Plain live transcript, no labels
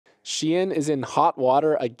Shein is in hot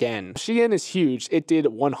water again. Shein is huge. It did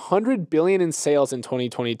 $100 billion in sales in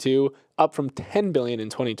 2022, up from $10 billion in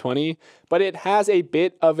 2020, but it has a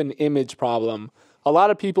bit of an image problem. A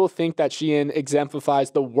lot of people think that Shein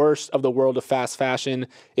exemplifies the worst of the world of fast fashion.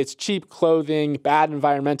 It's cheap clothing, bad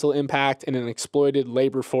environmental impact, and an exploited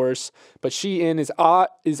labor force. But Shein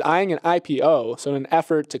is eyeing an IPO, so in an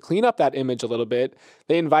effort to clean up that image a little bit,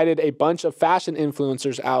 they invited a bunch of fashion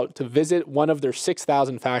influencers out to visit one of their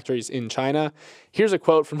 6,000 factories in China. Here's a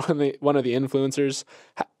quote from one of the influencers.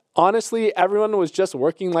 Honestly, everyone was just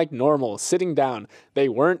working like normal, sitting down. They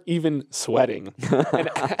weren't even sweating.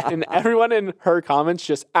 and everyone in her comments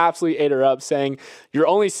just absolutely ate her up, saying, you're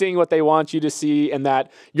only seeing what they want you to see and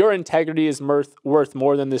that your integrity is worth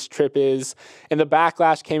more than this trip is. And the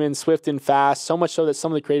backlash came in swift and fast, so much so that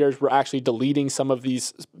some of the creators were actually deleting some of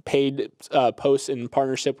these paid posts in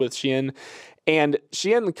partnership with Shein. And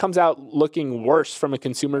Shein comes out looking worse from a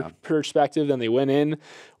consumer perspective than they went in.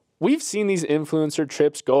 We've seen these influencer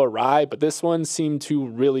trips go awry, but this one seemed to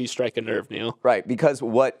really strike a nerve, Neal. Right, because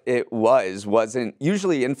what it wasn't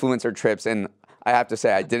usually influencer trips, and I have to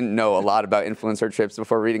say I didn't know a lot about influencer trips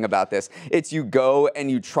before reading about this. It's you go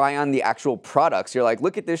and you try on the actual products. You're like,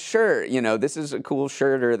 look at this shirt, you know, this is a cool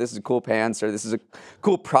shirt, or this is cool pants, or this is a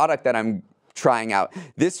cool product that I'm trying out.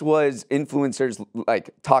 This was influencers like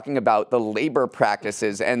talking about the labor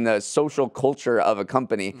practices and the social culture of a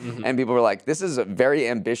company. And people were like, this is a very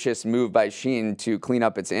ambitious move by Shein to clean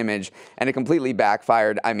up its image, and it completely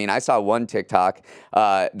backfired. I mean, I saw one TikTok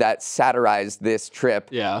that satirized this trip.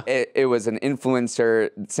 Yeah. It was an influencer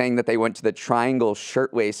saying that they went to the Triangle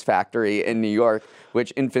Shirtwaist Factory in New York,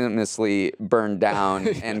 which infamously burned down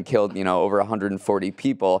and killed, you know, over 140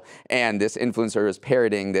 people. And this influencer was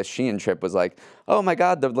parroting this Shein trip, was like, oh my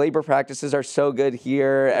God, the labor practices are so good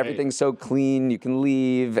here. Right. Everything's so clean. You can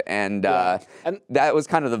leave. And that was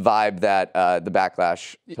kind of the vibe that the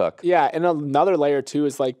backlash took. Yeah. And another layer too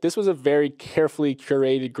is like, this was a very carefully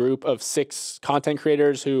curated group of 6 content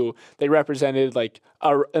creators who they represented like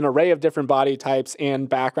an array of different body types and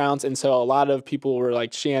backgrounds. And so a lot of people were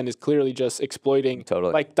like, Shein is clearly just exploiting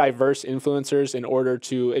like diverse influencers in order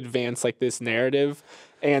to advance like this narrative.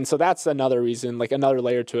 And so that's another reason, like another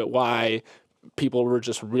layer to it, why people were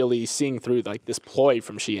just really seeing through like this ploy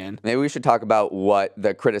from Shein. Maybe we should talk about what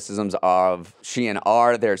the criticisms of Shein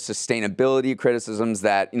are. Their sustainability criticisms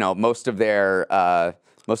that, you know, most of their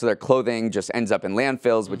clothing just ends up in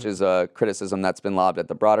landfills, which is a criticism that's been lobbed at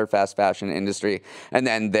the broader fast fashion industry. And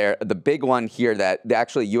then the big one here that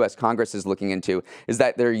actually U.S. Congress is looking into is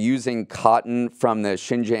that they're using cotton from the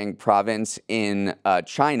Xinjiang province in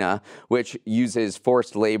China, which uses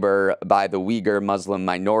forced labor by the Uyghur Muslim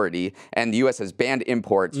minority. And the U.S. has banned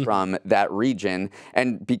imports from that region.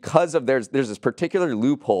 And because of there's this particular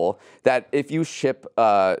loophole that if you ship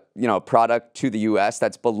a product to the U.S.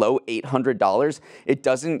 that's below $800, it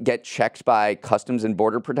doesn't get checked by Customs and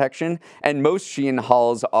Border Protection, and most Shein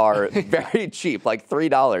hauls are very cheap, like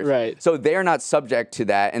 $3. Right. So they're not subject to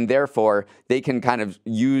that, and therefore they can kind of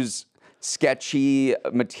use sketchy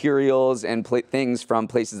materials and things from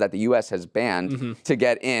places that the U.S. has banned to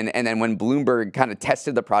get in. And then when Bloomberg kind of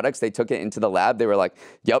tested the products, they took it into the lab. They were like,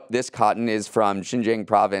 yep, this cotton is from Xinjiang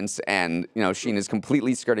province, and Shein is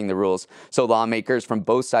completely skirting the rules. So lawmakers from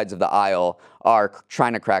both sides of the aisle are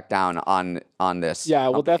trying to crack down on this. Yeah,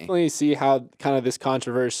 we'll definitely see how kind of this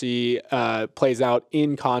controversy plays out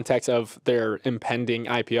in context of their impending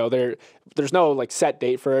IPO. There's no like set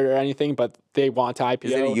date for it or anything, but they want to IPO.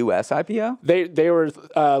 Is it a U.S. IPO? They were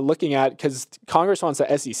looking at, because Congress wants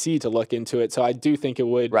the SEC to look into it, so I do think it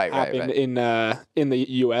would happen in the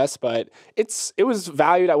U.S. But it was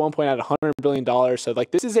valued at one point at $100 billion. So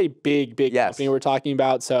like this is a big company we're talking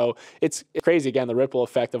about. So it's crazy. Again, the ripple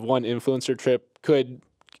effect of one influencer trip could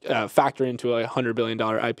factor into a $100 billion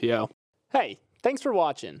IPO. Hey, thanks for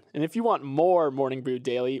watching. And if you want more Morning Brew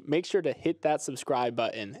Daily, make sure to hit that subscribe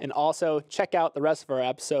button. And also check out the rest of our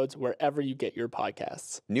episodes wherever you get your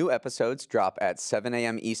podcasts. New episodes drop at 7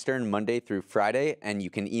 a.m. Eastern, Monday through Friday. And you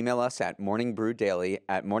can email us at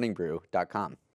morningbrewdaily@morningbrew.com.